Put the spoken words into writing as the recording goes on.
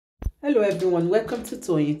Hello everyone, welcome to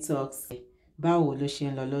Toyeen Talks. Báwo ló ṣe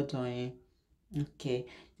ń lọ lọ́dọ̀ yín? Okay,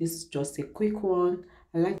 this is just a quick one.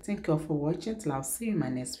 I'd like to thank you all for watching. Till I'll see you in my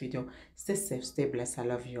next video. Stay safe, stay blessed. I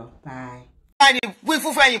love you all. Bye. We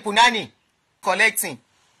punani collecting.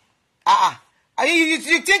 You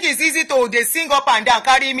think it's easy to they sing up and down,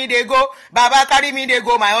 carry me, they go, Baba, carry me, they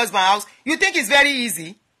go, my husband's house. You think it's very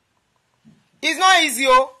easy? It's not easy,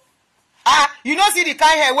 oh. You don't see the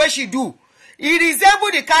kind hair where she do. It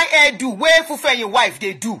resemble the kind hair do where Fufenyi wife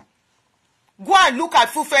they do. Go and look at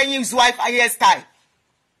Fufenyi's wife hairstyle.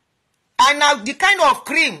 And now the kind of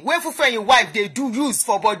cream where Fufenyi wife they do use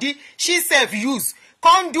for body, she self use.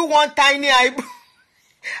 Can't do one tiny eyebrow.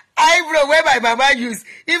 Eyebrow where my mama use.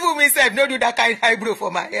 Even myself no do that kind of eyebrow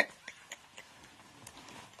for my hair.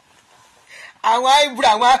 Àwọn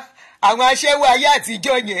eyebrow àwọn aṣẹ́wó ayé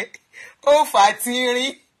àtijọ́ yẹn ó fà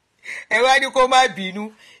tínrín. Ẹ wá ní kó má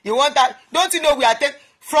bínú. You want that? Don't you know we are taking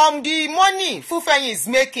from the money Fufenyi is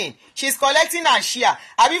making? She's collecting her share.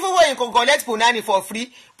 Abi Fufenyi can collect punani for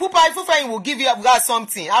free. Fufenyi will give you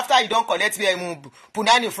something after you don't collect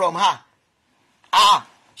punani from her.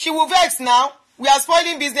 She will vex now. We are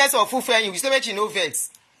spoiling business of Fufenyi. We still make she no vex.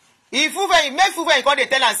 If Fufenyi make Fufenyi come dey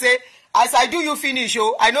tell and say, as I do you finish,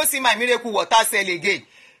 oh, I no see my miracle water sell again.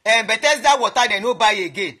 Bethesda water they no buy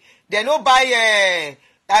again. They no buy.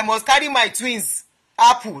 I must carry my twins.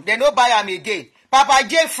 Apple, they no buy am again. Papa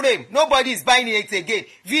J frame, nobody is buying it again.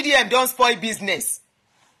 VDM don't spoil business.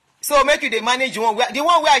 So make you the manage one. The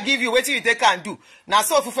one where I give you, wetin you take and do. Now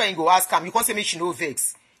so Fufenyi go ask am, you can't say make she no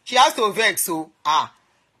vex. She has to vex, so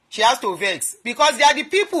she has to vex because they are the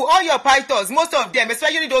people, all your pythons, most of them,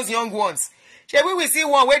 especially those young ones. Shall we will see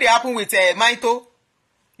one where they happen with Maito.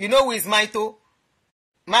 You know who is Maito?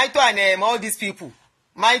 Maito and all these people.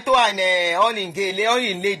 Maito and all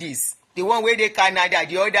in ladies. The one where they Canada,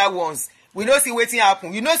 the other ones. We don't see wetin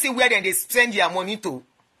happen. You don't see where they spend their money to.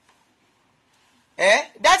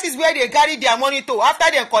 That is where they carry their money to.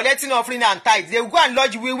 After they collecting offering and tithes, they go and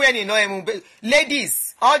lodge women in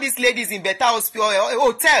ladies. All these ladies in better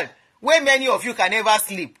hotel where many of you can never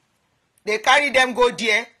sleep. They carry them go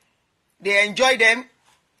there. They enjoy them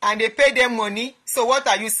and they pay them money. So what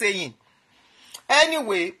are you saying?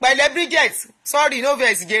 Anyway, by Bridget, sorry, no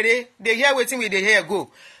vex, Jere. They hear wetin with the hair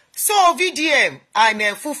go. So VDM and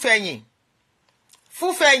Fufenyi,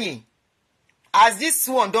 as this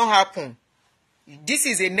one don't happen, this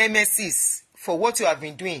is a nemesis for what you have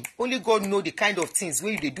been doing. Only God knows the kind of things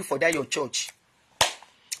where they do for that your church.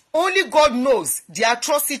 Only God knows the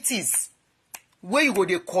atrocities where you go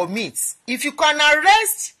they commit. If you can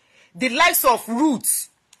arrest the likes of Ruth,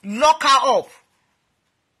 lock her up.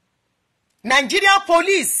 Nigerian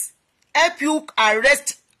police help you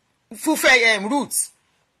arrest Fufenyi Ruth.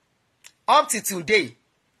 Up to today,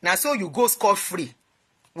 now so you go scot-free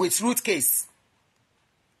with Ruth case.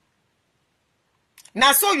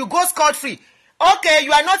 Now so you go scot-free. Okay,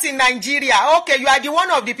 you are not in Nigeria. Okay, you are the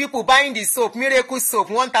one of the people buying the soap, miracle soap,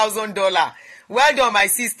 $1,000. Well done, my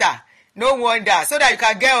sister. No wonder. So that you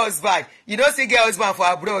can get husband. You don't see get husband for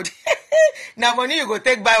abroad. Now money you go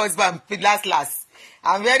take buy husband last.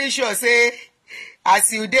 I'm very sure say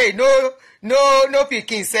as you dey no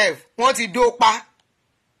pikin self. Want to do pa.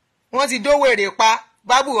 Wọ́n ti dówèrè pa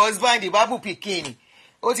babu husband babu pikin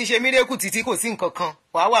ó ti ṣe miracle títí kò sí nǹkan kan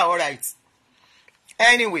wà all right.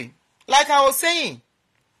 Anyway, like I was saying,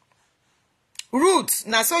 roots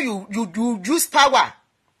na so you use power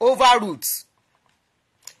over roots.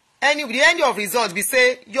 Anyway, the end of result be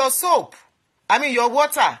say your soap, I mean your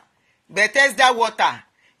water, Bethesda water,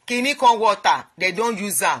 Kinikon water, they don't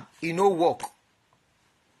use am, e no work.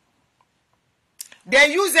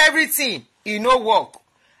 They use everything, e no work.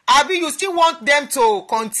 Abi you still want them to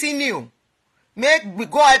continue? Make we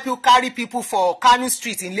go help you carry people for Kanu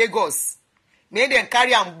Street in Lagos. Make them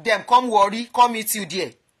carry them come worry, come meet you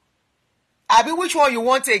there. Abi which one you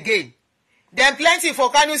want again? Them plenty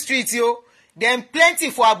for Kanu Street, yo. Them plenty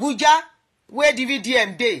for Abuja, where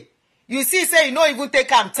DVDM dey. You see, say you no even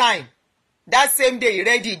take am time. That same day he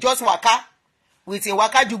ready, just waka with him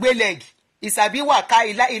waka jugbe leg. He sabi waka,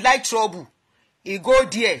 he like trouble. He go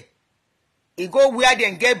there. He go where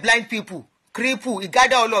they get blind people, cripple. He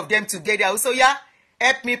gather all of them together. So yeah,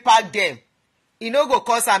 help me pack them. He no go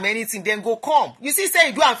cost am anything. Then go come. You see, say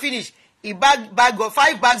he do and finish. He bag of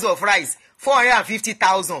 5 bags of rice,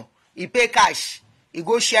 450,000. He pay cash. He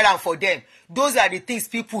go share them for them. Those are the things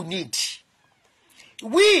people need. If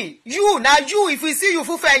we see you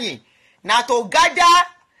Fufenyi, now to gather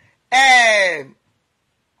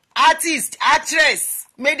artist, actress,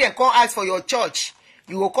 make them come ask for your church.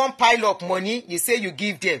 You will come pile up money, you say you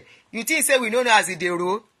give them. You think say we know as e dey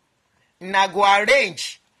roll? Na go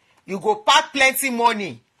arrange. you go pack plenty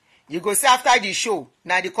money, you go say after the show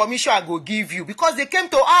na the commission I go give you because they came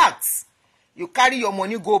to act. You carry your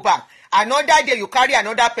money go back, another day you carry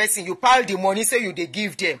another person, you pile the money say you dey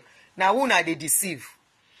give them. Na who na dey deceive?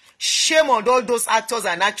 Shame on all those actors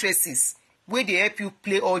and actresses wey dey help you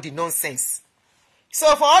play all the nonsense.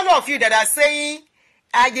 So for all of you that are saying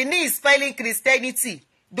Adunni is spelling Christianity,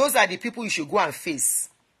 those are the people you should go and face.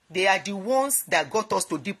 They are the ones that got us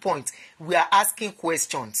to the point we are asking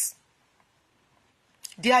questions.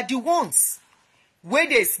 They are the ones where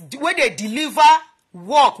they deliver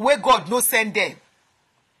work where God no send them.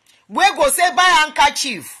 Where go say buy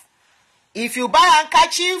handkerchief. If you buy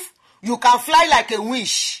handkerchief, you can fly like a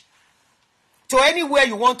wish to anywhere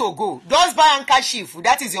you want to go. Just buy handkerchief.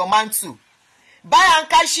 That is your mantle. Buy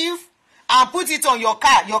handkerchief and put it on your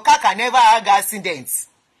car. Your car can never have accidents.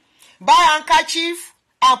 Buy handkerchief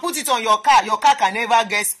and put it on your car. Your car can never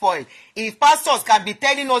get spoiled. If pastors can be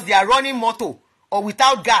telling us they are running motor or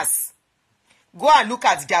without gas, go and look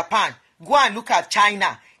at Japan. Go and look at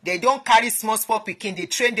China. They don't carry small pikin. They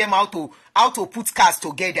train them how to put cars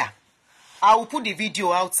together. I will put the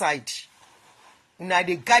video outside. Now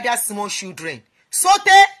they gather small children.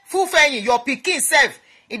 Sote fufeyin your pikin self.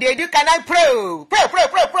 If they do, can I pro?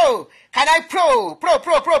 Can I pro?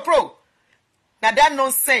 Now that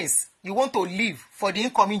nonsense you want to leave for the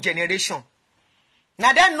incoming generation.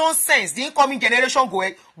 Now that nonsense the incoming generation go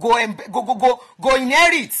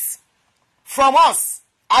inherit from us.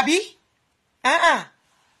 Abi?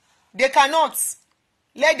 They cannot.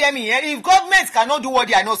 Let them inherit. If government cannot do what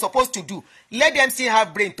they are not supposed to do, let them still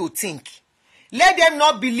have brain to think. Let them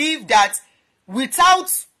not believe that without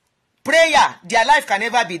prayer, their life can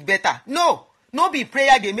never be better. No be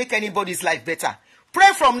prayer they make anybody's life better.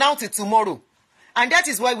 Pray from now till tomorrow. And that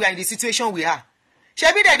is why we are in the situation we are.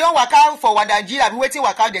 Shebi they don't work out for Nigeria. Be waiting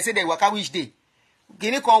work out. They say they work out which day.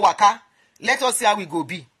 Guinea con work out. Let us see how we go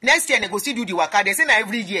be. Next year they go still do the work out. They say na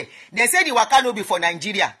every year. They say the work out no be for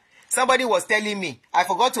Nigeria. Somebody was telling me, I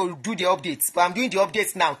forgot to do the updates, but I'm doing the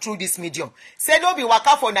updates now through this medium. Say no be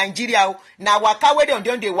waka for Nigeria. Now waka where they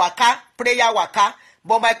don't waka, prayer waka.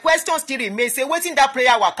 But my question still remains, say wetin that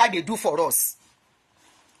prayer waka they do for us?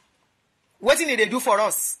 Wetin they do for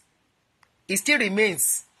us? It still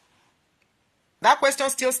remains. That question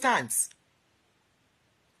still stands.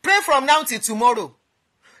 Pray from now till tomorrow.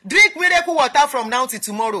 Drink miracle water from now till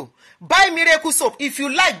tomorrow. Buy miracle soap. If you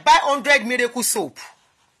like, buy 100 miracle soap.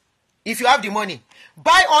 If you have the money,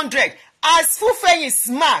 buy 100. As Fufeyin is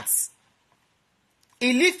smart,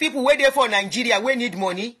 he leave people where they for Nigeria, where need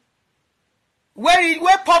money,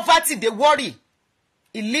 where poverty they worry.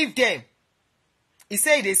 He leave them. He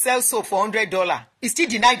say they sell soap for $100. He still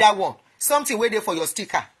deny that one. Something where they for your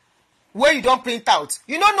sticker, where you don't print out.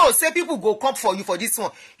 You don't know. Say people go come for you for this one.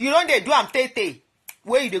 You don't they do am tete.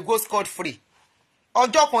 Where you they go scot free.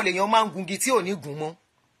 Ọjọ́ kan le yan man gungi tí ò ní gun mọ́.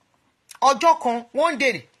 Ọjọ́ kan, one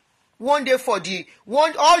day for the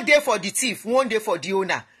all day for the thief, one day for the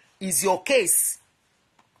owner is your case.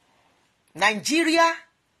 Nigerians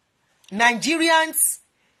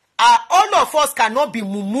are all of us cannot be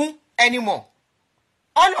mumu anymore.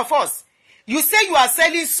 All of us. You say you are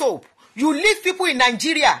selling soap. You leave people in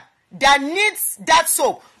Nigeria that needs that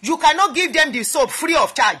soap. You cannot give them the soap free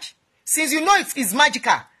of charge. Since you know it is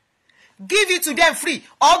magical. Give it to them free.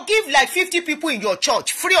 Or give like 50 people in your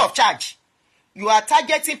church free of charge. You are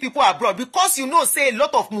targeting people abroad because you know say a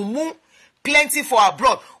lot of mumu plenty for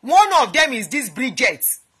abroad. One of them is this Bridget.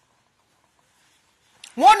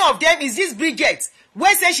 Where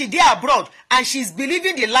say she dey abroad and she's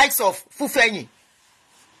believing the likes of Fufeyin.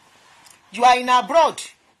 You are in abroad.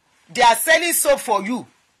 They are selling soap for you.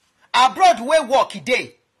 Abroad where work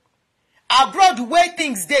dey. Abroad where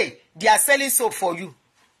things dey. They are selling soap for you.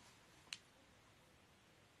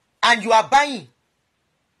 And you are buying.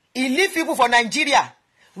 He leave people for Nigeria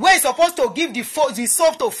where he's supposed to give the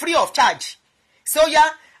soap to free of charge. So yeah,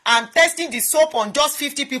 I'm testing the soap on just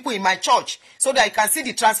 50 people in my church so that I can see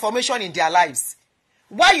the transformation in their lives.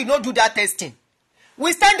 Why you not do that testing?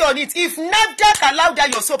 We stand on it. If NAFDAC allow that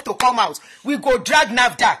your soap to come out, we go drag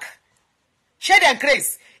NAFDAC. Share them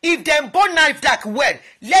grace. If them burn NAFDAC well,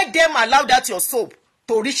 let them allow that your soap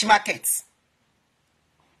to reach markets.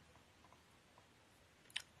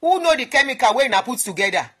 Who know the chemical wey na put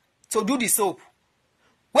together to do the soap?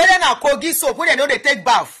 Whether na kogi soap wey they know they take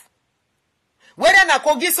bath. Whether na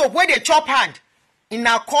kogi soap wey they chop hand in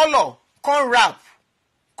a color, con wrap,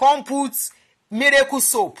 con put miracle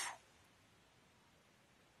soap,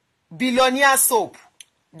 billionaire soap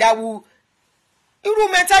that will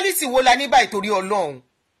irú mentality wo la ní báyìí torí Ọlọ́run.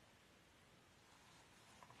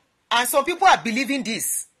 And some people are believing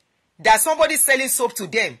this, that somebody selling soap to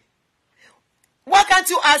them Why can't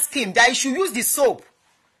you ask him that he should use the soap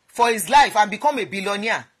for his life and become a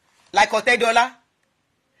billionaire like Otedola?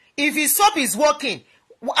 If his soap is working,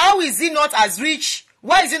 how is he not as rich?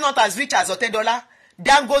 Why is he not as rich as Otedola,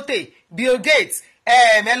 Dangote, Bill Gates,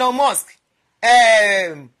 Elon Musk,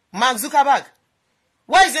 Mark Zuckerberg?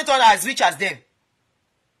 Why is he not as rich as them?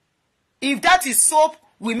 If that is soap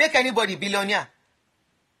will make anybody billionaire,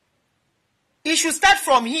 it should start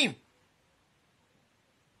from him.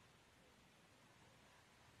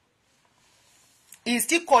 He's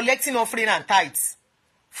still collecting offering and tithes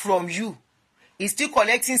from you. He's still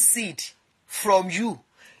collecting seed from you.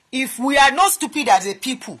 If we are not stupid as a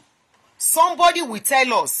people, somebody will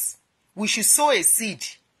tell us we should sow a seed.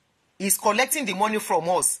 He's collecting the money from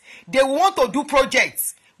us. They want to do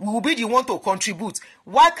projects. We will be the one to contribute.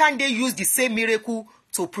 Why can't they use the same miracle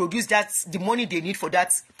to produce the money they need for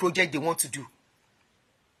that project they want to do?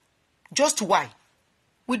 Just why?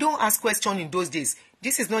 We don't ask questions in those days.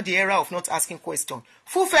 This is not the era of not asking questions.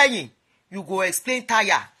 Fufeyin, you go explain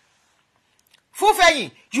tire. Fufeyin,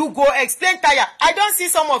 you go explain tire. I don't see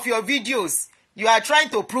some of your videos. You are trying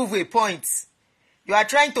to prove a point. You are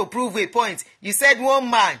trying to prove a point. You said one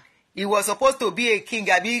man, he was supposed to be a king,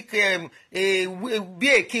 be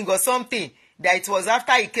a king or something. That it was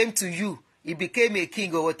after he came to you, he became a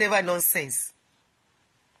king or whatever nonsense.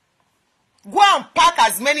 Go and pack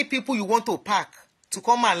as many people you want to pack to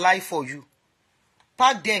come and lie for you.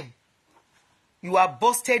 Pack them. You are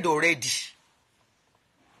busted already.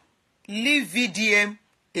 Leave VDM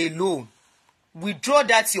alone. Withdraw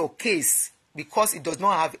that your case because it does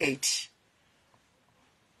not have edge.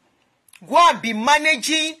 Go and be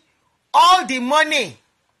managing all the money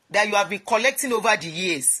that you have been collecting over the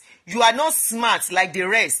years. You are not smart like the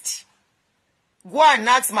rest. Go and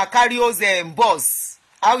ask Macario's boss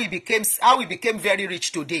how he became very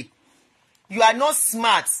rich today. You are not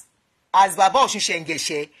smart as Baba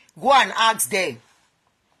Oshushengeshe. Go and ask them.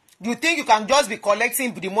 You think you can just be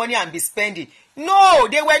collecting the money and be spending? No,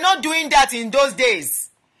 they were not doing that in those days.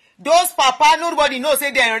 Those papa, nobody knows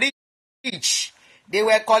say they're rich. They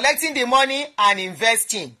were collecting the money and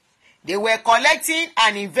investing. They were collecting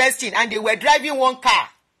and investing, and they were driving one car,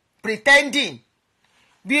 pretending.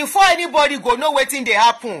 Before anybody go know wetin dey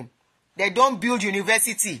happen, they don't build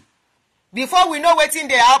university. Before we know wetin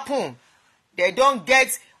dey happen, they don't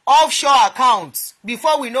get offshore accounts.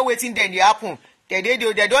 Before we know wetin dey happen, they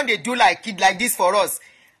don't do like this for us.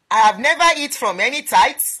 I have never eat from any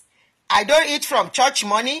tithes. I don't eat from church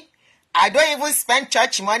money. I don't even spend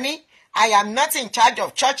church money. I am not in charge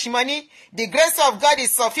of church money. The grace of God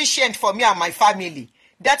is sufficient for me and my family.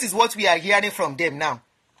 That is what we are hearing from them now.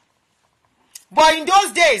 But in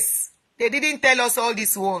those days, they didn't tell us all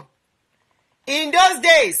this one. In those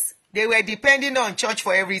days, they were depending on church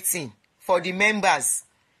for everything, for the members.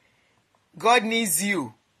 God needs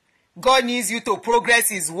you. God needs you to progress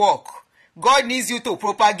his work. God needs you to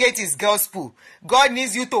propagate his gospel. God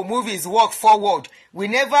needs you to move his work forward. We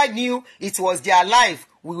never knew it was their life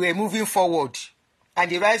we were moving forward and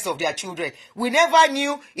the lives of their children. We never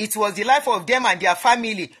knew it was the life of them and their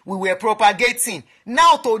family we were propagating.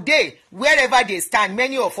 Now today, wherever they stand,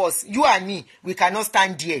 many of us, you and me, we cannot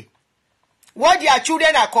stand there. What their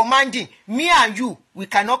children are commanding, me and you, we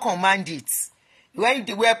cannot command it. When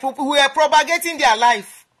we were propagating their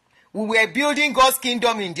life, we were building God's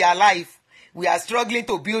kingdom in their life. We are struggling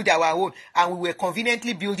to build our own, and we were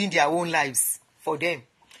conveniently building their own lives for them.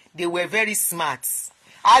 They were very smart.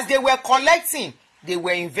 As they were collecting, they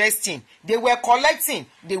were investing. They were collecting,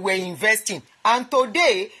 they were investing. And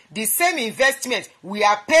today, the same investment, we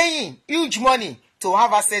are paying huge money to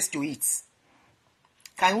have access to it.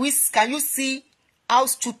 Can you see how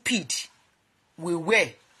stupid we were?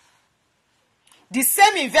 The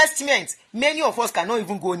same investment, many of us cannot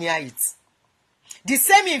even go near it. The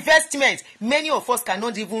same investment, many of us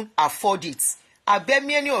cannot even afford it. I bet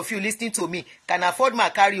many of you listening to me can afford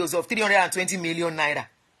Macarios of 320 million naira.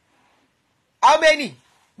 How many?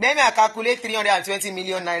 Let me calculate 320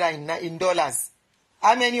 million naira in dollars.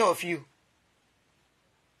 How many of you?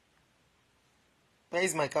 Where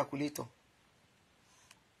is my calculator?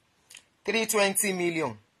 320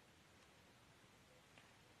 million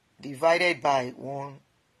divided by 1.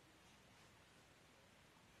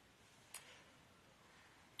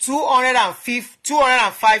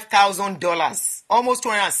 $205,000, almost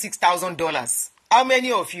 $206,000. How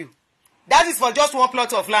many of you? That is for just one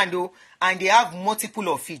plot of land, though, and they have multiple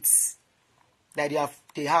of it that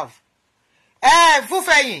they have.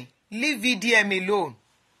 Fufeyin, leave VDM alone.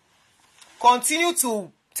 Continue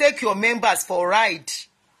to take your members for a ride.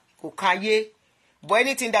 Kokaye, but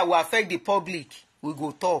anything that will affect the public, we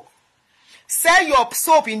go talk. Sell your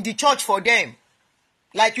soap in the church for them.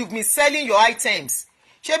 like you've been selling your items.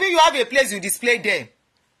 Maybe you have a place you display them.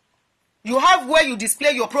 You have where you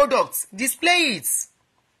display your products. Display it.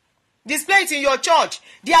 Display it in your church.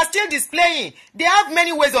 They are still displaying. They have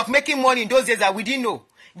many ways of making money in those days that we didn't know.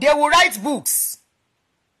 They will write books.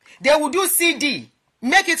 They will do CD.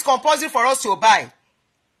 Make it compulsory for us to buy.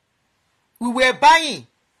 We were buying.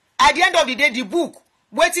 At the end of the day, the book,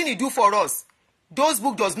 what did it do for us? Those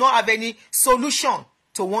books does not have any solution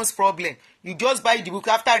to one's problem. You just buy the book.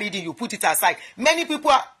 After reading, you put it aside. Many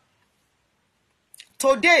people are...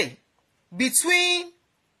 Today,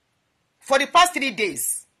 for the past 3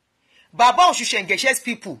 days, Baba Oshushengeshe's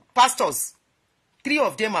people, pastors, 3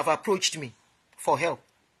 of them have approached me for help.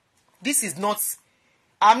 This is not...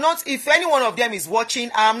 if any one of them is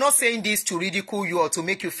watching, I'm not saying this to ridicule you or to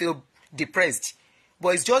make you feel depressed.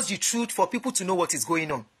 But it's just the truth for people to know what is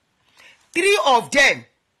going on. 3 of them,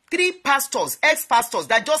 3 pastors, ex-pastors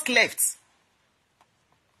that just left,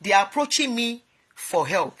 they are approaching me for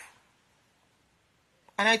help.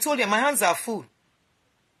 And I told them, my hands are full.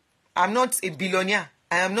 I'm not a billionaire.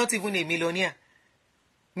 I am not even a millionaire.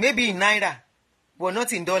 Maybe in Naira, but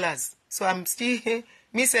not in dollars. So I'm still,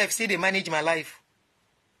 myself, still they manage my life.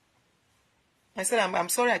 I said, I'm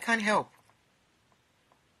sorry, I can't help.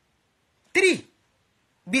 3.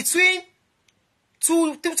 Between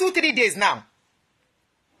 2-3 days now.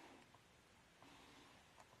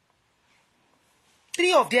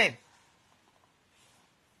 3 of them.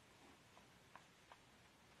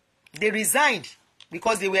 They resigned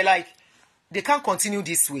because they were like, they can't continue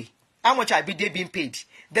this way. How much are they being paid?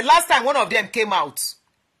 The last time one of them came out,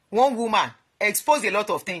 one woman exposed a lot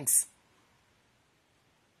of things.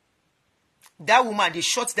 That woman, they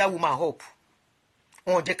shut that woman up.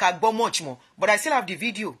 Oh, they can go much more. But I still have the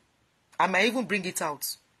video. I might even bring it out.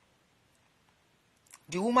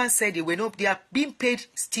 The woman said they are being paid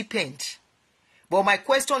stipend. But my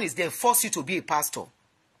question is, they force you to be a pastor.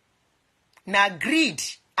 Now greed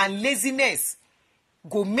and laziness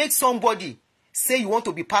go make somebody say you want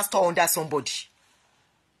to be pastor under somebody.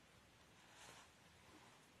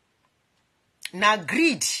 Now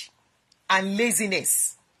greed and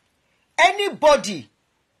laziness. Anybody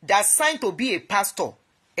that's signed to be a pastor,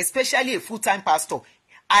 especially a full-time pastor,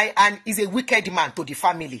 and is a wicked man to the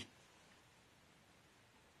family.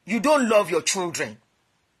 You don't love your children.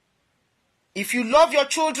 If you love your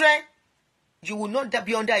children, you will not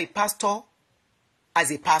be under a pastor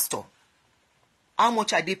as a pastor. How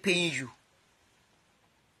much are they paying you?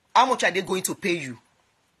 How much are they going to pay you?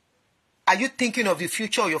 Are you thinking of the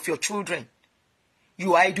future of your children?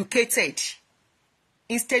 You are educated.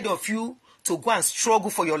 Instead of you to go and struggle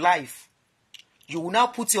for your life, you will now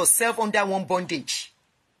put yourself under one bondage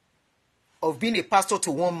of being a pastor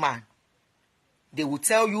to one man. They will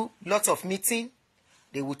tell you lots of meeting.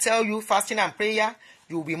 They will tell you fasting and prayer.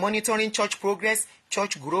 You will be monitoring church progress,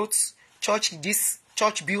 church growth,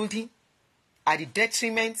 church building, at the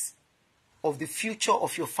detriment of the future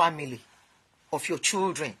of your family, of your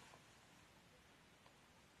children.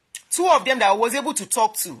 2 of them that I was able to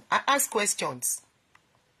talk to, I asked questions.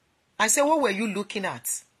 I said, what were you looking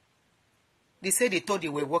at? They said they thought they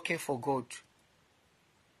were working for God.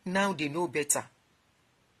 Now they know better.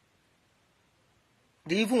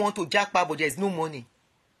 They even want to jackpot, but there's no money.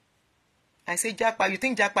 I say, jackpot, you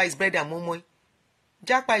think jackpot is bread and momo?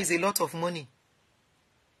 Jackpot is a lot of money.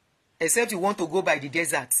 Except you want to go by the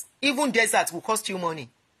desert. Even desert will cost you money.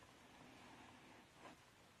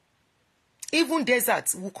 Even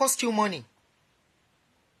desert will cost you money.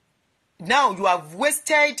 Now you have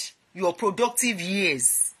wasted your productive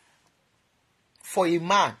years for a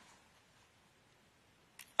man.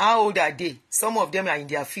 How old are they? Some of them are in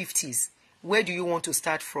their 50s. Where do you want to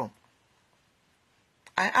start from?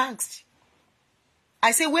 I asked.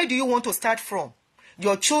 I said, where do you want to start from?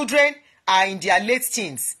 Your children are in their late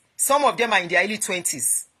teens. Some of them are in their early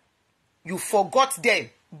 20s. You forgot them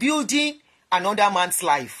building another man's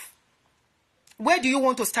life. Where do you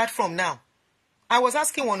want to start from now? I was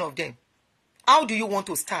asking one of them, how do you want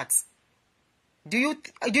to start? Do you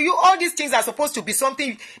all these things are supposed to be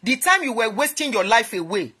something, the time you were wasting your life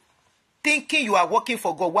away, thinking you are working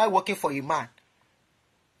for God while working for a man,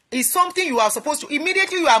 is something you are supposed to,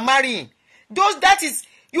 immediately you are marrying. That is,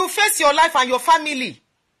 you face your life and your family.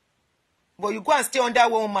 But you go and stay under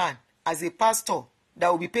one man as a pastor that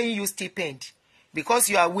will be paying you stipend because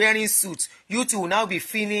you are wearing suits. You too will now be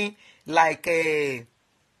feeling like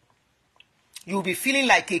you'll be feeling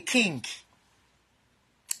like a king.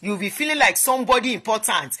 You'll be feeling like somebody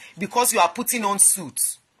important because you are putting on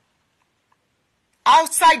suits.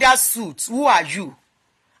 Outside that suit, who are you?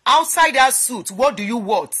 Outside that suit, what do you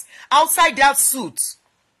want? Outside that suit,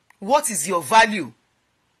 what is your value?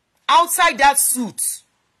 outside that suit.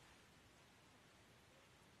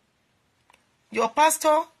 Your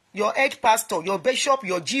pastor, your head pastor, your bishop,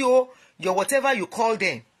 your GO, your whatever you call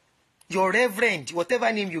them, your reverend, whatever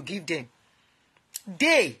name you give them,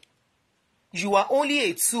 you are only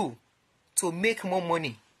a tool to make more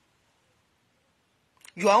money.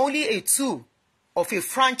 You are only a tool of a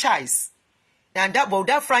franchise. And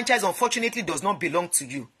that franchise, unfortunately, does not belong to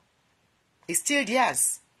you. It's still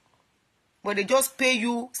theirs. But they just pay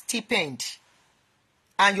you stipend.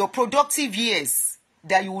 And your productive years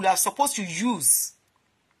that you would have supposed to use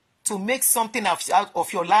to make something out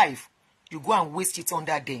of your life, you go and waste it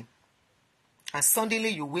under them. And suddenly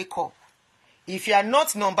you wake up. If you are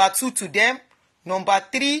not number 2 to them, number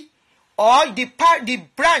 3, or the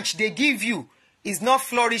branch they give you is not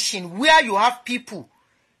flourishing, where you have people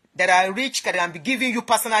that are rich that can be giving you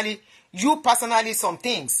personally some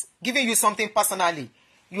things, giving you something personally,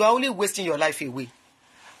 you are only wasting your life away.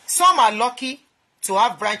 Some are lucky to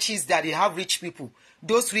have branches that they have rich people.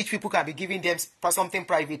 Those rich people can be giving them something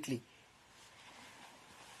privately.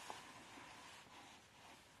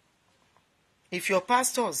 If your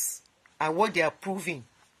pastors are what they are proving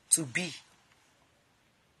to be,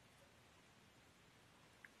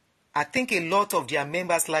 I think a lot of their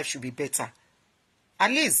members' life should be better. At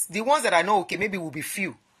least the ones that are not okay, maybe will be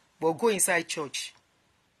few, but go inside church.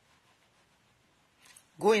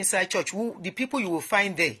 Go inside church. The people you will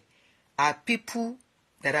find there are people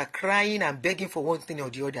that are crying and begging for one thing or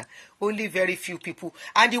the other. Only very few people.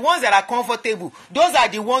 And the ones that are comfortable, those are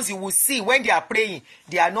the ones you will see when they are praying.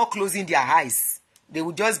 They are not closing their eyes. They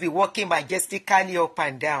will just be walking majestically up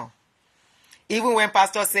and down. Even when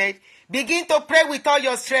pastor said, begin to pray with all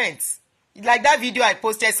your strength. Like that video I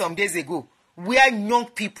posted some days ago, where young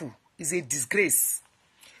people is a disgrace.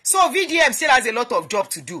 So VDM still has a lot of job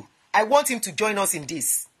to do. I want him to join us in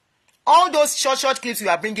this. All those short clips we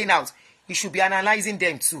are bringing out, you should be analyzing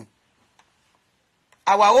them too.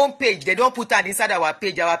 Our own page, they don't put that inside our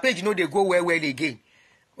page. Our page, you know, they go well again.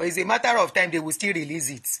 But it's a matter of time, they will still release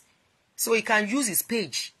it. So he can use his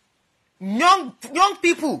page. Young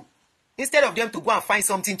people, instead of them to go and find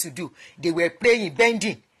something to do, they were praying,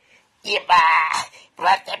 bending.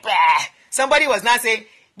 Somebody was now saying,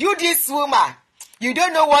 you this woman, you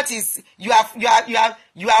don't know what is, you are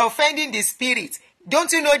offending the spirit.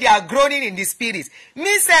 Don't you know they are groaning in the spirit?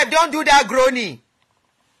 Me sef, don't do that groaning.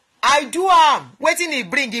 I do waiting he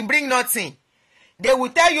bring nothing. They will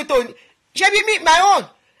tell you to, shall we meet my own?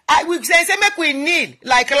 I will say make we kneel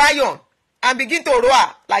like a lion and begin to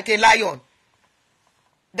roar like a lion.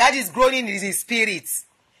 That is groaning in the spirit.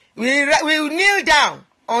 We will kneel down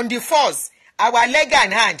on the force, our leg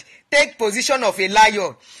and hand, take position of a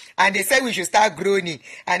lion. And they said we should start groaning.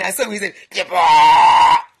 And so we said,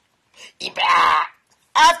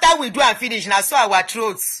 after we do and finish, now so our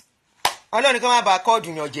throats. Ọlọ́run come about cord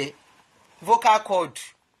in your vocal cord.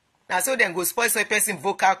 Now so then go spoil some person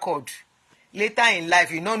vocal cord. Later in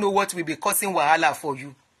life, you don't know what will be causing wahala for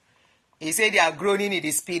you. He said they are groaning in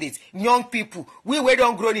the spirit. Young people, we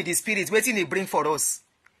don't groan in the spirit. Waiting they bring for us.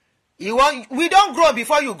 We don't grow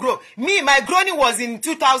before you grow. Me, my groaning was in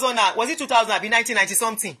 2000. Was it 2000? I've been 1990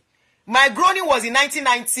 something. My groaning was in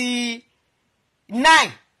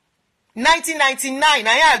 1999. 1999.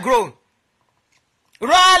 I grown.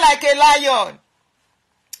 Roar like a lion.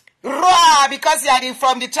 Roar because you are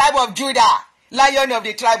from the tribe of Judah. Lion of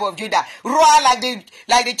the tribe of Judah. Roar like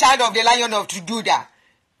the child of the lion of Judah.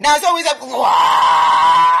 Now so we say,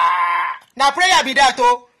 now prayer be that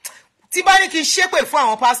oh. Tibani ki shape for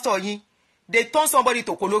our pastor yin. They turn somebody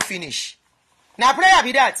to kolo finish. Now prayer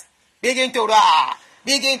be that. Begin to roar.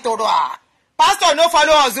 Begin to roar. Pastor no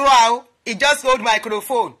follow us roar. He just hold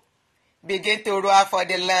microphone. Begin to roar for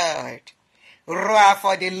the Lord. Roar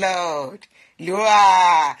for the Lord.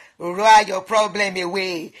 Roar. Roar your problem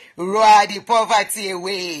away. Roar the poverty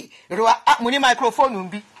away. Roar. Muni microphone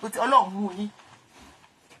umbi. Ọlọ́run mú yín.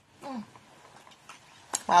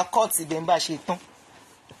 I cut the bemba sheton.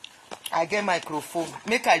 I get microphone.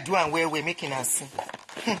 Make I do and well, making us sing.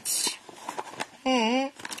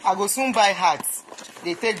 I go soon buy hats.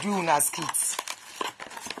 They take you as kids.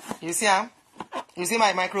 You see, you see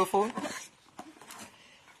my microphone?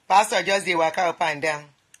 Pastor just they walk up and down.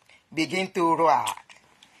 Begin to roar.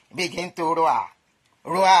 Begin to roar.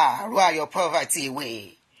 Roar, roar your poverty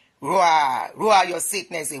away. Roar, roar your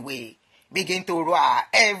sickness away. Begin to roar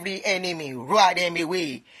every enemy. Roar them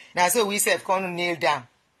away. Now so we said come kneel down.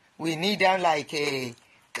 We kneel down like a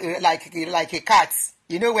cat.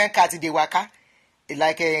 You know when cat they waka?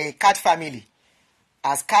 Like a cat family.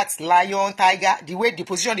 As cats, lion, tiger, the way the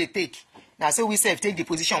position they take. Now so we say take the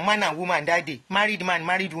position, man and woman that day. Married man,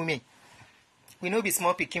 married woman. We know be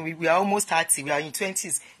small pikin. We are almost 30. We are in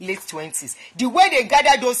 20s, late 20s. The way they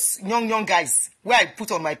gather those young guys, where I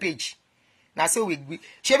put on my page. Now so we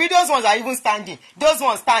shebi those ones are even standing. Those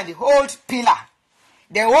ones stand, hold pillar.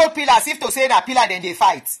 They hold pillar as if to say that pillar then they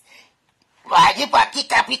fight.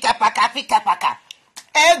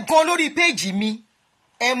 Ẹ gan lórí page mi.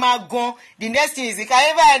 Ẹ máa gan. The next thing is you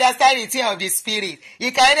can never understand the thing of the spirit.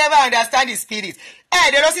 You can never understand the spirit.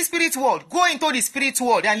 The Rossi spirit world. Go into the spirit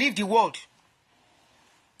world and leave the world.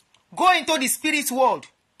 Go into the spirit world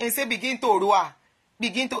and say begin to roar.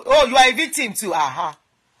 Begin to, oh, you are a victim too.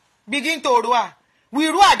 Begin to roar. We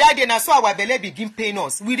roar that day, and so our belly begin pain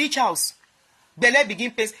us. We reach house. Belly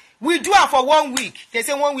begin pain. We do it for 1 week. They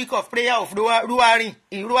say 1 week of prayer of roaring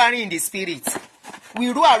in the spirit.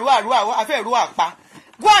 We roar. I feel roar.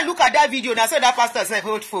 Go and look at that video. Now, so that pastor said,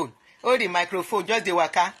 hold phone. Hold the microphone. Just the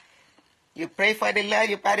waka. You pray for the Lord.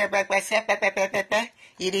 You pray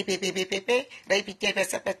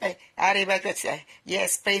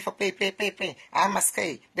yes, pray for pray. I must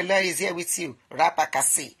say, the Lord is here with you.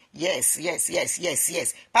 Rapakasi.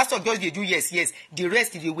 Yes. Pastor just they do yes. The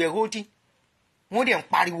rest they were holding. One dem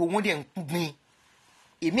pariwo, one dem gbin.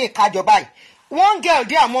 It make a job by. One girl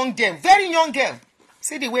there among them, very young girl.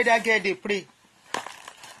 See the way that girl they pray.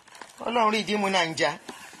 Ọlọ́run rí ìdímú Naija.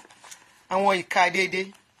 Àwọn ìka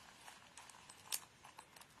dédé.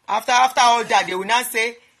 After all that, they will now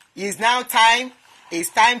say, it's time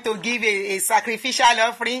to give a sacrificial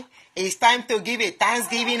offering. It's time to give a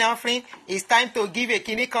thanksgiving offering. It's time to give a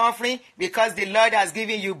clinic offering because the Lord has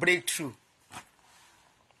given you breakthrough.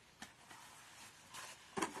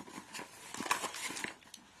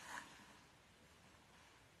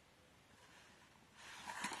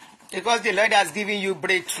 Because the Lord has given you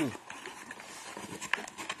breakthrough.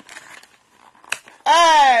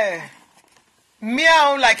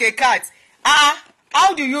 Meow like a cat.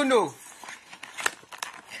 How do you know?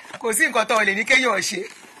 Kò sí nǹkan tó lè ní kéèyàn ṣe.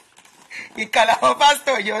 Ìkàlà àwọn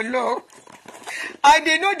pastor you know. And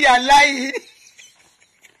they know they are lying.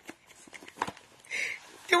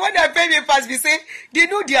 The one that pay me pass me say, they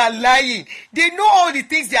know they are lying. They know all the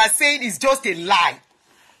things they are saying is just a lie.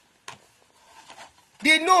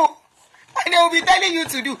 They know. And they will be telling you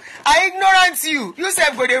to do. I ignorant you. You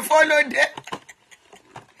self go dey follow them.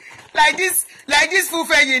 Like this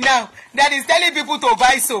Fufeyi now that is telling people to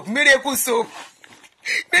buy soap, miracle soap.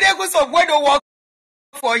 Miracle soap wey don't work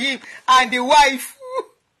for him and the wife.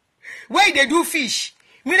 Where they do fish.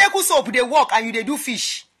 Miracle soap they work and you they do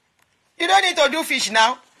fish. You don't need to do fish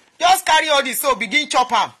now. Just carry all the soap, begin chop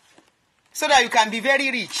them. So that you can be very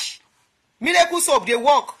rich. Miracle soap they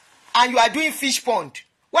work and you are doing fish pond.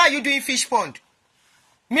 Why are you doing fish pond?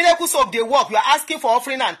 Miracle soap they work. You are asking for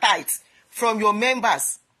offering and tithes from your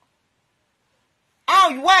members.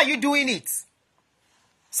 Why are you doing it?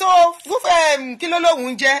 So, kilolo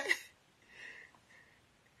unje.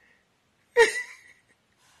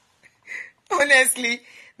 Honestly,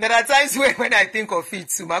 there are times when I think of it,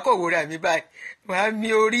 Sumako worry me by.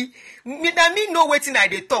 Me ori. Me know wetin I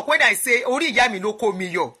dey talk when I say ori iya mi no ko mi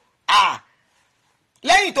yo.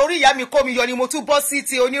 Lẹ́yìn torí ìyá mi kó mi yọ ni mo tún bọ́ sí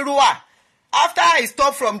ti onírúwà. After I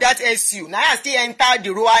stop from that SU, now I still enter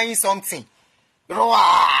the Roa in something.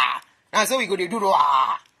 Roa. And so we go to do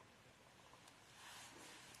Roa.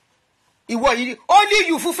 Only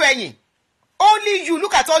you, Fufeyin. Only you.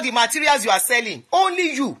 Look at all the materials you are selling.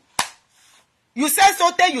 Only you. You sell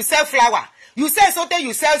something, you sell flour. You sell something,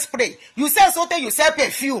 you sell spray. You sell something, you sell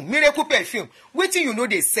perfume. Miracle perfume. Which you know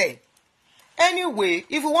they sell. Anyway,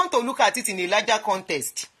 if you want to look at it in a larger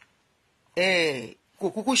context,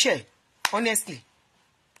 Kokuku share. Honestly.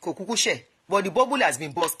 Kokuku share. But the bubble has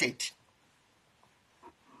been busted.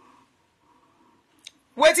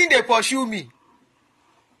 Waiting they pursue me.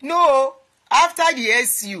 No. After the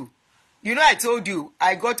SU, you know I told you,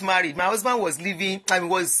 I got married. My husband was leaving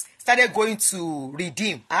and started going to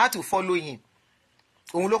Redeem. I had to follow him.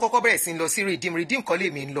 Redeem. Redeem call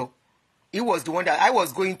him in law. He was the one that I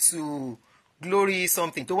was going to Glory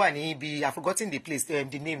something. I've forgotten the place, the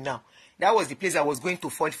name now. That was the place I was going to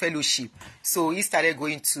fellowship. So he started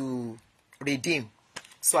going to Redeem.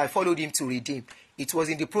 So I followed him to Redeem. It was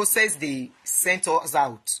in the process they sent us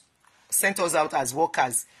out as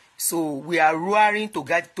workers. So we are roaring to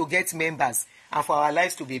get members and for our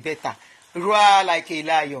lives to be better. Roar like a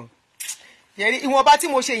lion. Ìwọ̀nba tí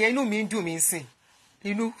mo ṣe yẹn inú mi ń dùn mí sìn.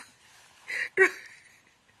 Inú.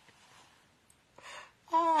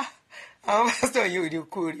 Àwọn pásítọ̀ yìí ò ní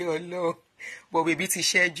kú orí Ọlọ́run. But bèbí ti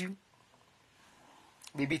ṣẹ́jú.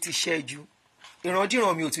 Bèbí ti ṣẹ́jú.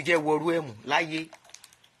 Ìrandíran mi ò tún jẹ́ wọrú ẹ̀ mú láyé.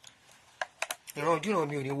 Ìrandíran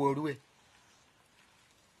mi ò ní wọrú ẹ̀.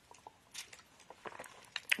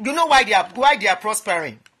 You know why they are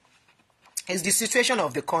prospering? It's the situation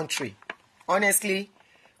of the country. Honestly,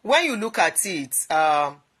 when you look at it,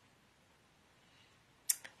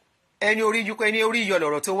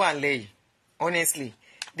 honestly,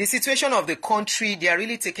 the situation of the country, they are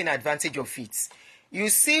really taking advantage of it. You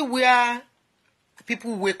see where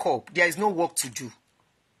people wake up, there is no work to do.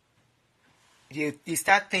 They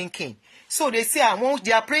start thinking. So they say,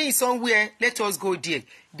 they are praying somewhere, let us go there.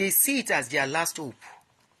 They see it as their last hope.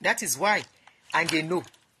 That is why. And they know.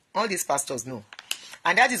 All these pastors know.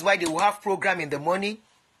 And that is why they will have program in the morning,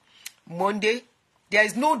 Monday. There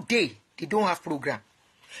is no day they don't have program.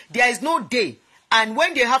 There is no day. And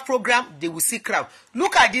when they have program, they will see crowd.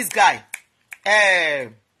 Look at this guy.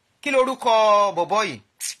 Kiloruko Boboy.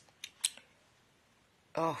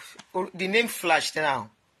 Oh, the name flashed now.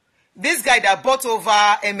 This guy that bought over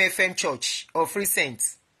MFM Church of Free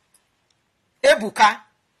Saints. Ebuka.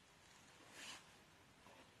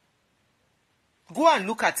 Go and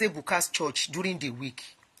look at Ebuka's church during the week.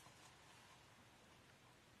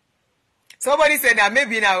 Somebody said that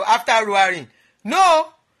maybe now after roaring. No,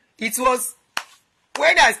 it was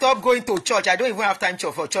when I stopped going to church. I don't even have time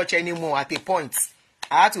for church anymore at a point.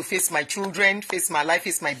 I had to face my children, face my life,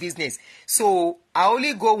 face my business. So I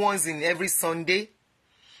only go once in every Sunday.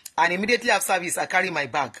 And immediately after service, I carry my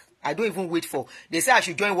bag. I don't even wait for. They say I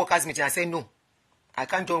should join workers' meeting. I say no. I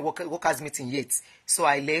can't join workers' meeting yet. So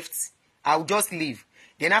I left. I'll just leave.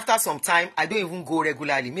 Then after some time, I don't even go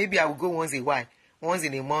regularly. Maybe I will go once in a while, once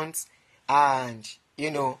in a month. And,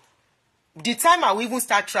 you know, the time I will even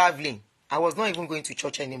start traveling, I was not even going to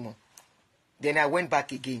church anymore. Then I went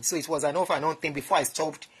back again. So it was an off and on thing before I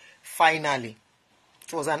stopped finally.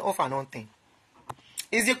 It was an off and on thing.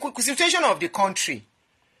 It's the situation of the country.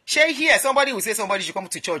 Shey here, somebody will say somebody should come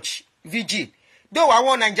to church. Vigil. Though I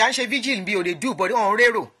want Nigerian shey vigil be or they do, but on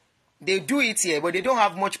rero. They do it here, but they don't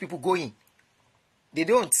have much people going. They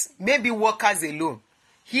don't. Maybe workers alone.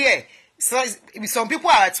 Here, so some people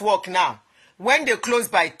are at work now. When they close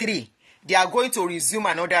by 3, they are going to resume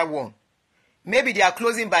another one. Maybe they are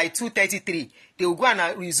closing by 2:33. They will go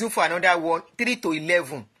and resume for another one, 3 to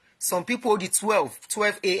 11. Some people hold it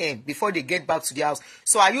 12 a.m. before they get back to their house.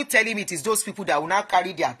 So are you telling me it is those people that will now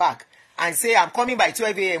carry their bag and say, I'm coming by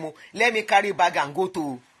 12 a.m. Let me carry bag and go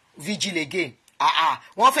to vigil again?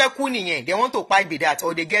 One fair cool nìyẹn. They want to pipe be that,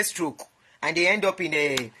 or they get stroke and they end up in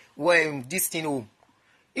a this thing home.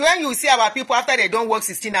 When you see our people after they don't work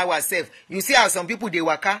 16 hours self, you see how some people they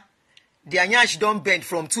waka, their nyash don't bend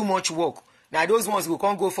from too much work. Now those ones who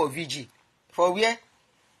can't go for vigil. For where?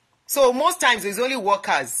 So most times it's only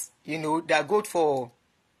workers, you know, that go for.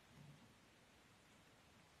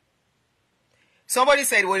 Somebody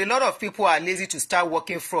said, well, a lot of people are lazy to start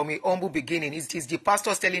working from a humble beginning. It's the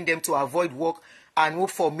pastors telling them to avoid work and hope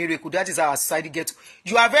for miracle. That is how our society gets.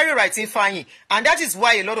 You are very right, Ifeanyi. And that is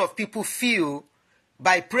why a lot of people feel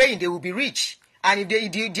by praying they will be rich. And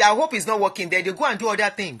if their hope is not working there, they go and do other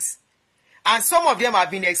things. And some of them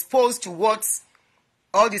have been exposed to what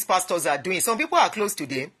all these pastors are doing. Some people are close to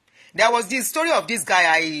them. There was this story of this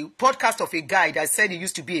guy, a podcast of a guy that said he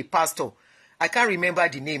used to be a pastor. I can't remember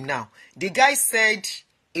the name now. The guy said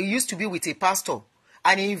he used to be with a pastor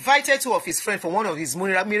and he invited 2 of his friends for one of his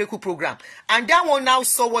miracle program. And that one now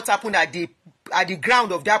saw what happened at the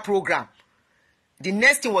ground of that program. The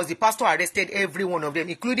next thing was the pastor arrested every one of them,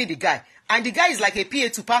 including the guy. And the guy is like a PA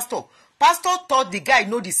to pastor. Pastor thought the guy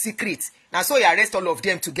know the secret. Now so he arrested all of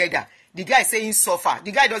them together. The guy saying suffer.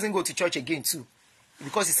 The guy doesn't go to church again too.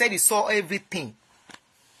 Because he said he saw everything.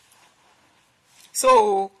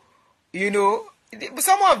 So, you know,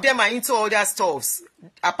 some of them are into other stuffs.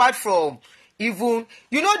 Apart from even,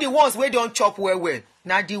 you know, the ones where don't chop well.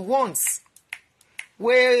 Now the ones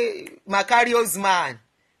where Macario's man,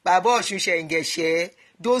 Baba Oshunse Ngeshe,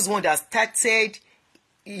 those ones that started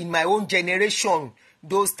in my own generation,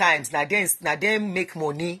 those times, now them make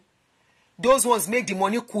money. Those ones make the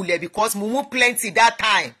money cooler because mumu plenty that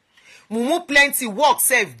time. Mumu plenty work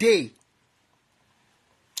save day.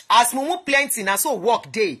 As mumu plenty, now so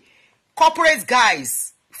work day. Corporate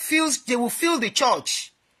guys they will fill the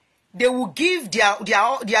church. They will give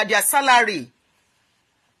their salary.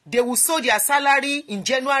 They will sow their salary in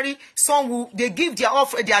January. Some will they give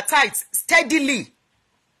their tithes steadily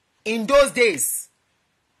in those days.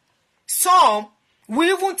 Some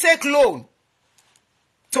will even take loan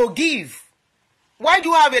to give. Why do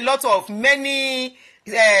you have a lot of many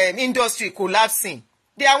industry collapsing?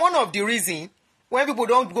 They are one of the reasons when people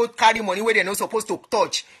don't go carry money where they're not supposed to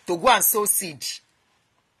touch to go and sow seed.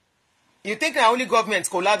 You think that only governments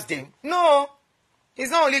collapse them? No.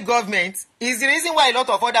 It's not only government. It's the reason why a lot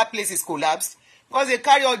of other places collapse. Because they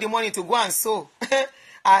carry all the money to go and sow.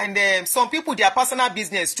 And some people, their personal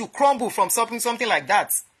business to crumble from something like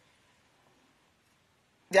that.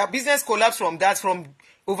 Their business collapse from that, from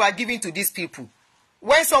overgiving to these people.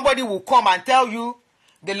 When somebody will come and tell you,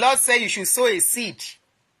 the Lord said you should sow a seed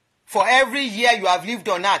for every year you have lived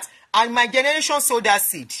on earth. And my generation sowed that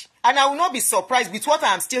seed. And I will not be surprised with what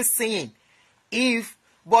I am still saying.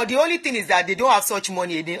 But the only thing is that they don't have such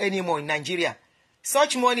money anymore in Nigeria.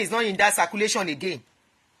 Such money is not in that circulation again.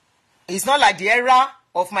 It's not like the era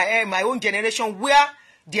of my own generation where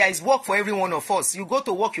there is work for every one of us. You go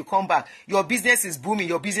to work, you come back. Your business is booming.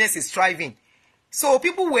 Your business is thriving. So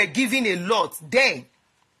people were giving a lot then,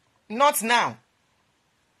 not now.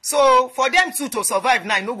 So for them to survive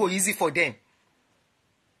now, it no go easy for them.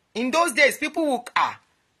 In those days, people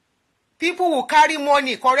will carry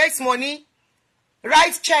money, correct money,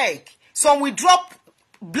 write check. Some will drop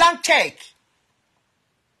blank check.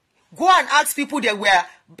 Go and ask people that were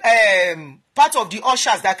part of the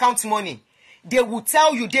ushers that count money. They will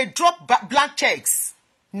tell you they drop blank checks.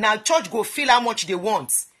 Now church go feel how much they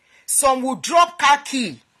want. Some will drop car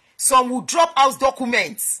key. Some will drop house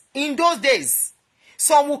documents. In those days,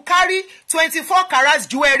 some will carry 24 carats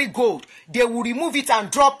jewelry gold. They will remove it and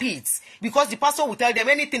drop it. Because the pastor will tell them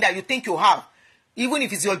anything that you think you have, even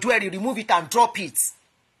if it's your jewelry, remove it and drop it.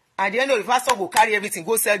 At the end of the pastor will carry everything,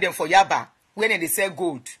 go sell them for Yaba. When they sell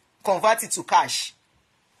gold, convert it to cash.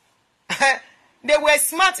 They were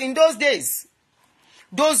smart in those days.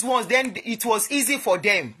 Those ones, then it was easy for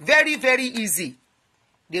them. Very, very easy.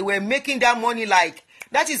 They were making that money like,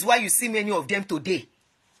 that is why you see many of them today.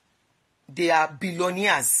 They are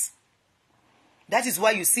billionaires. That is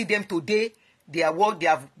why you see them today. They are what they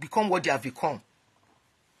have become, what they have become.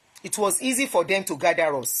 It was easy for them to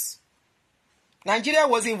gather us. Nigeria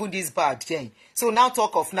wasn't even this bad then. So now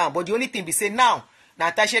talk of now. But the only thing we say now,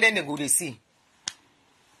 Natasha then they go to see.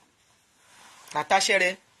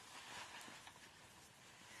 Natasha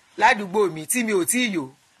ládùúgbò mi tí mi ò tí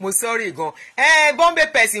yò mo sorry gan Bombay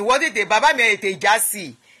person wọ́n tètè bàbá mi tètè já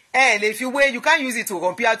sí lè fi wé you can't use it to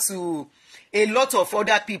compare to a lot of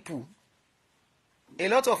other people. A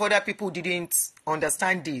lot of other people didn't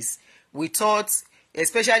understand this. We thought,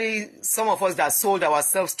 especially some of us that sold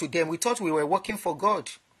ourselves to them, we thought we were working for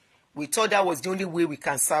God. We thought that was the only way we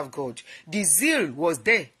can serve God. The zeal was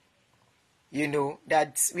there, you know,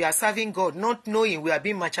 that we are serving God, not knowing we are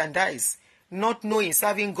being merchandised. Not knowing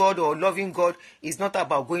serving God or loving God is not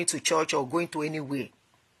about going to church or going to anywhere.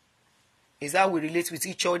 It's how we relate with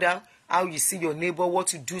each other, how you see your neighbor,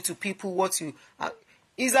 what you do to people, what you...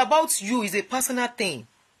 it's about you. It's a personal thing.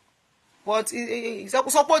 But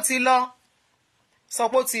support law.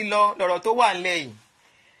 Support law. Lọ́rọ̀ tó wà nílẹ̀ yìí.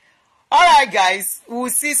 Alright guys, we will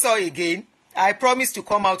see so again. I promised to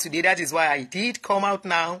come out today. That is why I did come out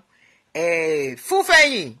now.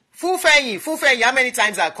 Fufeyin. How many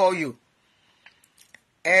times I call you?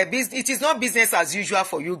 It is not business as usual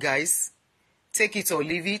for you guys. Take it or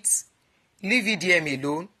leave it. Leave VDM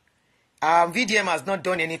alone. VDM has not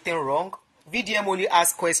done anything wrong. VDM only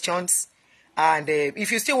asks questions. And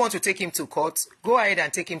if you still want to take him to court, go ahead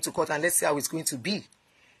and take him to court and let's see how it's going to be.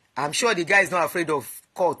 I'm sure the guy is not afraid of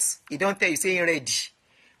court. He don't tell you saying ready.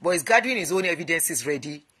 But he's gathering his own evidences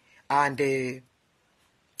ready. And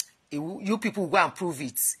you people go and prove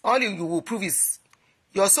it. All you will prove is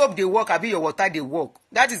your soap they work, abi your water they work.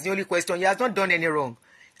 That is the only question. He has not done any wrong.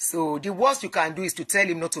 So the worst you can do is to tell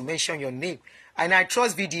him not to mention your name. And I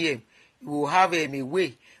trust VDM will have a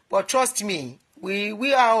way. But trust me,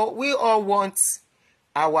 we all want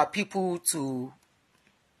our people to...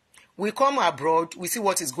 We come abroad, we see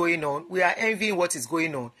what is going on. We are envying what is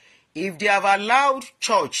going on. If they have allowed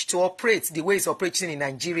church to operate the way it's operating in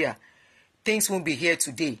Nigeria, things won't be here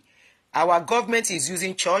today. Our government is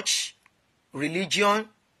using church, religion.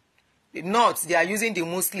 The North, they are using the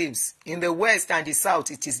Muslims. In the West and the South,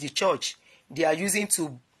 it is the church. They are using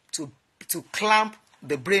to clamp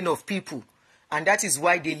the brain of people. And that is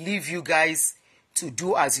why they leave you guys to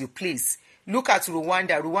do as you please. Look at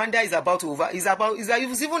Rwanda. Rwanda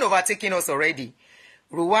is even overtaking us already.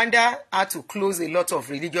 Rwanda had to close a lot of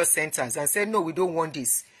religious centers and said, no, we don't want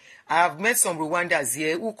this. I have met some Rwandans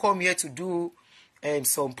here who come here to do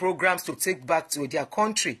some programs to take back to their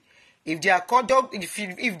country. If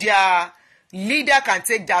their leader can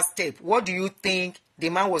take that step, what do you think the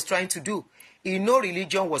man was trying to do? He know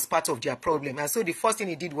religion was part of their problem. And so the first thing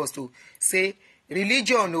he did was to say,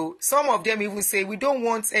 religion, no. Some of them even say, we don't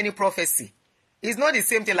want any prophecy. It's not the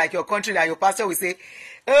same thing like your country that your pastor will say,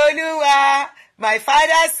 oh, my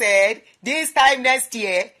father said, this time next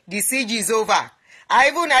year, the siege is over. I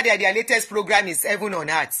even heard that their latest program is Heaven on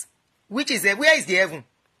Earth. Where is the heaven?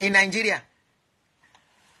 In Nigeria.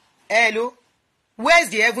 Hello? Where's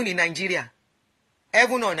the heaven in Nigeria?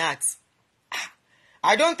 Heaven on earth.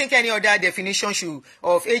 I don't think any other definition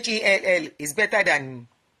of HELL is better than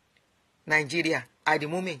Nigeria at the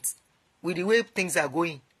moment, with the way things are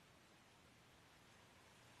going.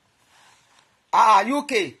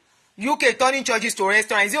 UK turning churches to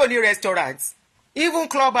restaurants. Is it only restaurants? Even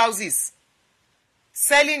clubhouses.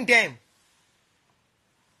 Selling them.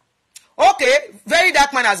 Okay,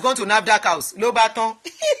 VeryDarkMan has gone to NAFDAC house. Lo baton.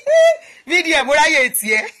 VDM, what are you?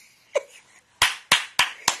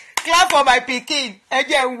 Clap for my pikin.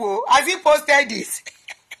 Has he posted this?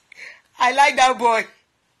 I like that boy.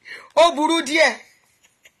 Oh, buru die.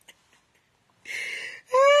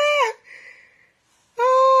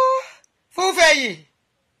 Fufeyi.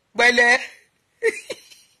 Bele.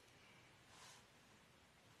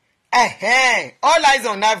 All eyes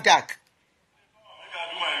on NAFDAC.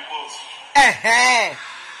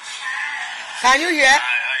 Can you hear?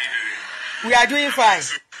 We are doing fine.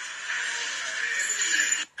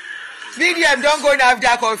 VDM don't go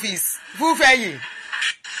NAFDAC office. Fufeyi.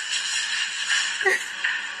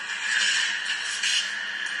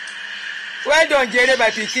 Well done, Jere, my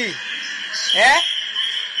pikin.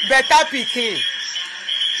 Better pikin.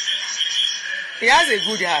 He has a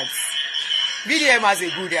good heart. VDM has a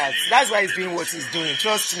good heart. That's why he's doing what he's doing.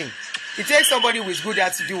 Trust me. It takes somebody with good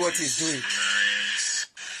heart to do what he's doing. Today's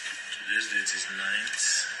date is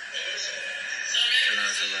 9th.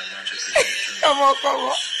 Come on.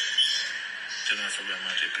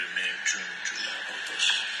 June, July,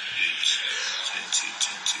 August, 8,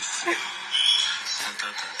 2024.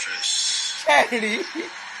 Contact address.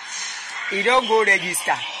 He don't go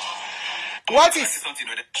register. What is?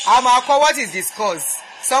 What is this cause?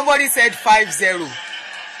 Somebody said 50.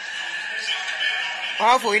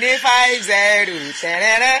 For 50.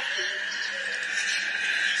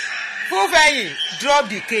 Fufeyi, drop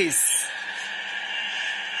the case.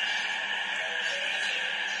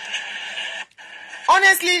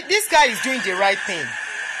 Honestly, this guy is doing the right thing.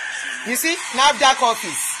 You see, NAFDAC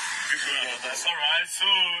office. That's all right. So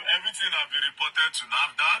everything has been reported to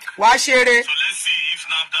NAFDAC. Washere. So let's see if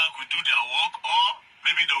NAFDAC will do their work, or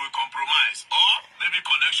maybe they will compromise, or maybe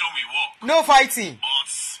connection will work. No fighting.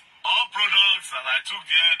 But all products that I took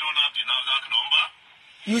there don't have the NAFDAC number.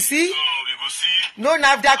 You see? So we will see. No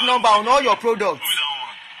NAFDAC number on all your products. Who is that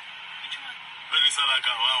one? Let me say that I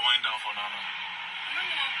can wind down for now.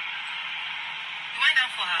 Wind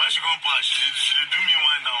down for her. When she come pass, she do me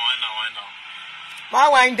wind down.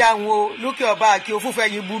 Ma wind down, wo. Look your back. You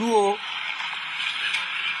Fufeyi buru o. So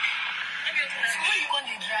why you can't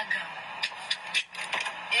dey drag am?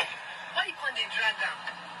 Why you can't dey drag am?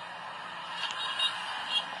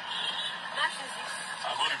 That is this. I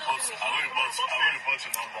will report to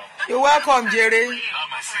NAFDAC. You're welcome, Jerry. I have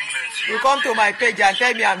my singlet. You come to my page and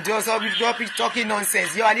tell me I'm just talking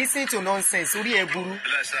nonsense. You are listening to nonsense. Uri eburu.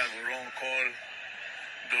 Let's have a wrong call.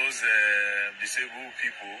 Those disabled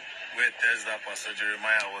people where test that Pastor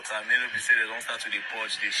Jeremiah water. Many people say they don't start to the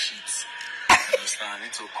purge the sheets. Understand? I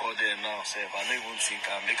need to call them now. Say if I don't even think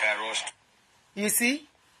I make a rush. You see?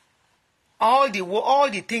 All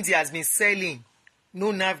the things he has been selling,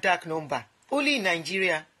 no NAFDAC number. Only in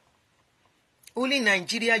Nigeria. Only in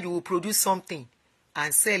Nigeria you will produce something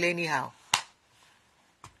and sell anyhow.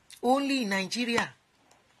 Only in Nigeria.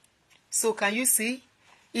 So can you see?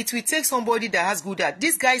 It will take somebody that has good at.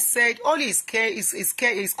 This guy said all his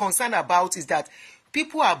concern about is that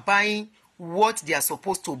people are buying what they are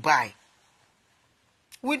supposed to buy.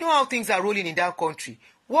 We know how things are rolling in that country.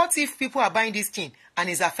 What if people are buying this thing and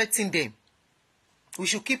it's affecting them? We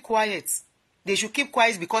should keep quiet. They should keep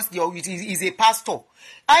quiet because he's a pastor.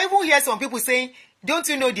 I even hear some people saying, don't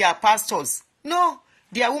you know they are pastors? No,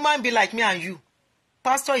 they are human beings like me and you.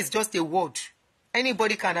 Pastor is just a word.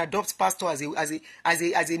 Anybody can adopt pastor as a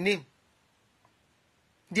name.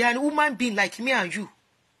 They are a human being like me and you.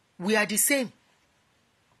 We are the same.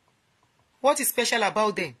 What is special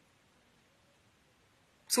about them?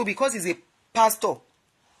 So because he's a pastor,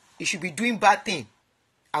 he should be doing bad thing,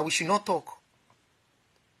 and we should not talk.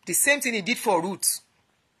 The same thing he did for Ruth,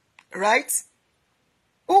 right?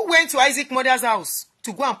 Who went to Isaac's mother's house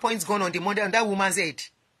to go and point gun on that woman's head?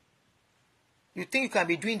 You think you can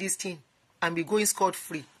be doing this thing and be going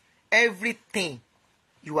scot-free? Everything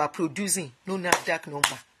you are producing, no NAFDAC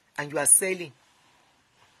number, and you are selling.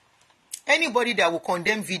 Anybody that will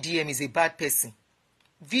condemn VDM is a bad person.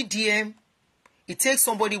 VDM, it takes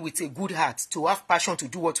somebody with a good heart to have passion to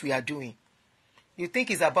do what we are doing. You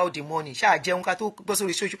think it's about the money.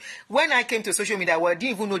 When I came to social media, I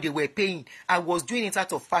didn't even know they were paying. I was doing it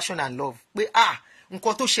out of passion and love.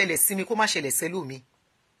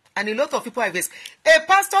 And a lot of people have this. A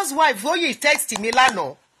pastor's wife, who you text me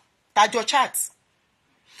lano, that your chat.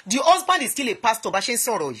 The husband is still a pastor, but she's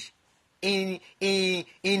sorry. In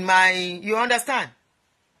my, you understand?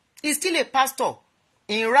 He's still a pastor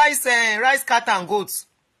in rice cat and goats.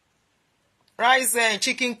 Rice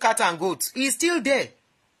chicken cat and goats. He's still there.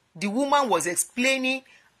 The woman was explaining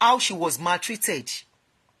how she was maltreated.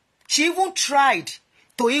 She even tried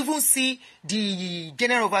to even see the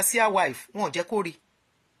general overseer wife.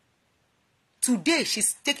 Today,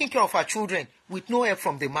 she's taking care of her children with no help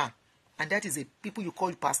from the man. And that is the people you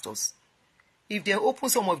call pastors. If they open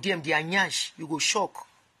some of them, they are nyash, you go shock.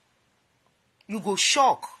 You go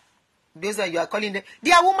shock. Those that you are calling them,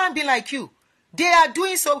 they are women being like you. They are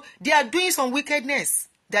doing some wickedness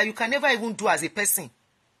that you can never even do as a person.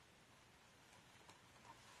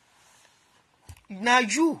 Now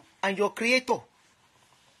you and your creator.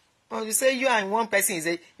 When you say you and one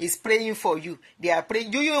person is praying for you, they are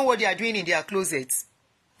praying. Do you know what they are doing in their closets?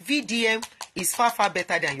 VDM is far, far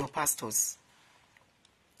better than your pastors.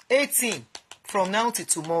 18 from now to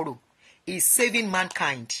tomorrow is saving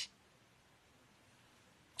mankind.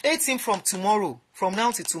 18 from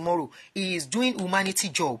now to tomorrow, he is doing humanity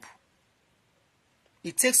job.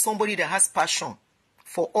 It takes somebody that has passion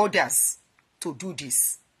for others to do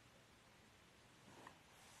this.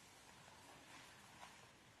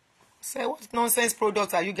 Say, what nonsense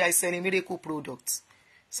products are you guys selling? Miracle products.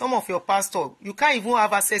 Some of your pastors, you can't even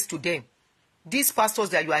have access to them. These pastors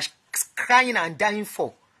that you are crying and dying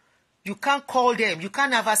for, you can't call them. You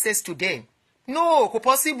can't have access to them. No,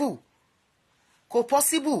 possible.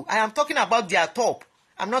 I am talking about their top.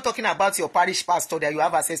 I'm not talking about your parish pastor that you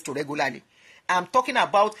have access to regularly. I'm talking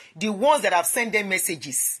about the ones that have sent them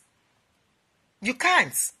messages. You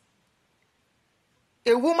can't.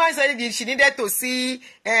 A woman said she needed to see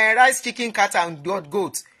rice, chicken, cat, and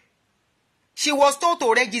goat. She was told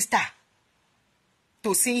to register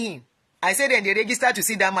to see him. I said, then they register to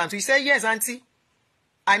see that man. So he said, yes, auntie.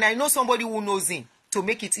 And I know somebody who knows him to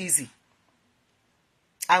make it easy.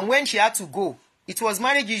 And when she had to go, it was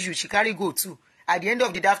marriage issue. She carried go too. At the end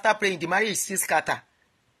of the day, after praying, the marriage is still scattered.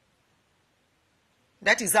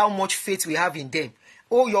 That is how much faith we have in them.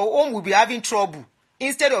 Oh, your home will be having trouble.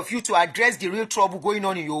 Instead of you to address the real trouble going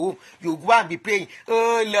on in your home, you go and be praying,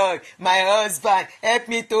 oh Lord, my husband, help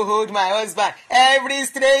me to hold my husband. Every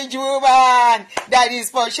strange woman that is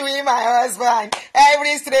pursuing my husband,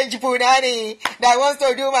 every strange punani that wants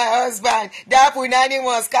to do my husband, that punani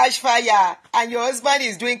must catch fire. And your husband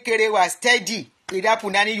is doing kerewa steady with that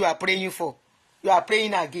punani you are praying for. You are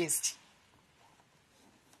praying against.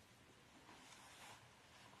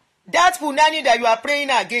 That punani that you are praying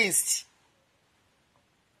against,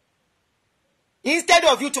 instead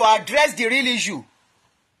of you to address the real issue,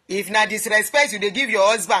 if na disrespect you dey give your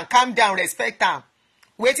husband, calm down, respect am.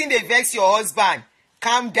 Wetin dey vex your husband,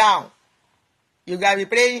 calm down. You gotta be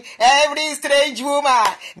praying, every strange woman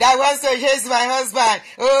that wants to chase my husband,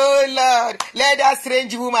 oh Lord, let that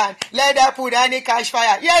strange woman, let that punani catch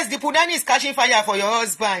fire. Yes, the punani is catching fire for your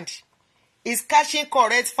husband. It's catching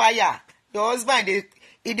correct fire. Your husband,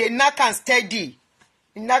 he dey knack and steady.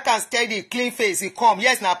 Knack and steady, clean face, he come.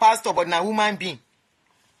 Yes, na pastor, but na woman being.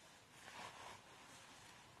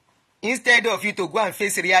 Instead of you to go and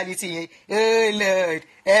face reality, oh Lord,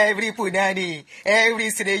 every punani, every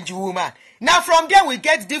strange woman. Now from there we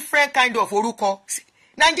get different kind of oruko.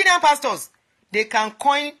 Nigerian pastors, they can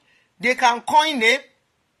coin name,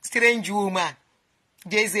 strange woman.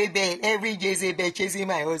 Jezebel, every Jezebel chasing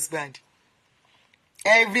my husband.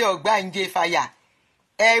 Every ogbanje fire.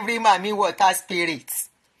 Every mami water spirit,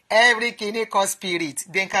 every kiniko spirit,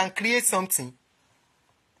 they can create something.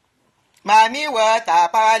 Mami water,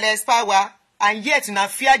 powerless power, and yet you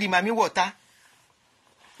not fear the mami water.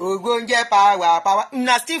 Ogbonge power, you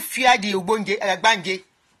not still fear the ogbonge.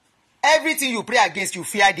 Everything you pray against, you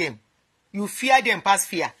fear them. You fear them past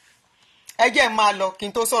fear. Again, malo,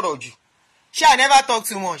 kinto soroju. I never talk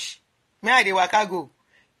too much. Me I dey waka go.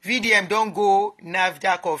 VDM don't go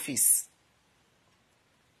NAFDAC office.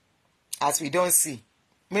 As we don't see,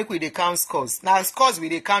 make we dey count scores. Now scores we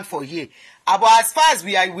dey count for here. But as far as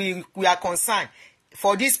we are concerned,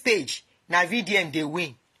 for this page, now VDM they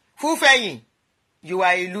win. Fufeyin, you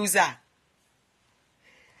are a loser.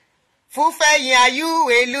 Fufeyin, are you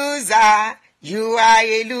a loser? You are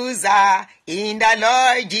a loser. in the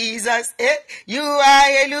Lord Jesus. You are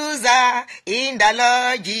a loser in the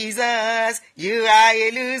Lord Jesus. You are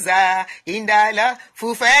a loser in the Lord.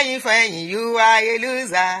 Fufẹ́yìn, you are a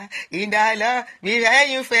loser in the Lord.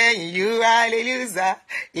 Fufẹ́yìn, you are a loser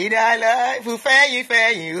in the Lord.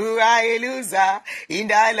 Fufẹ́yìn, you are a loser in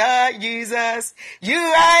the Lord Jesus. You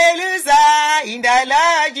are a loser in the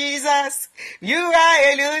Lord Jesus. You are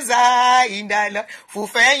a loser in the Lord.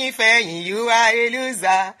 Fufẹ́yìn, you are a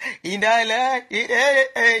loser in the Lord.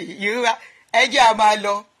 You are. Ẹ jẹ́ a máa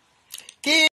lọ.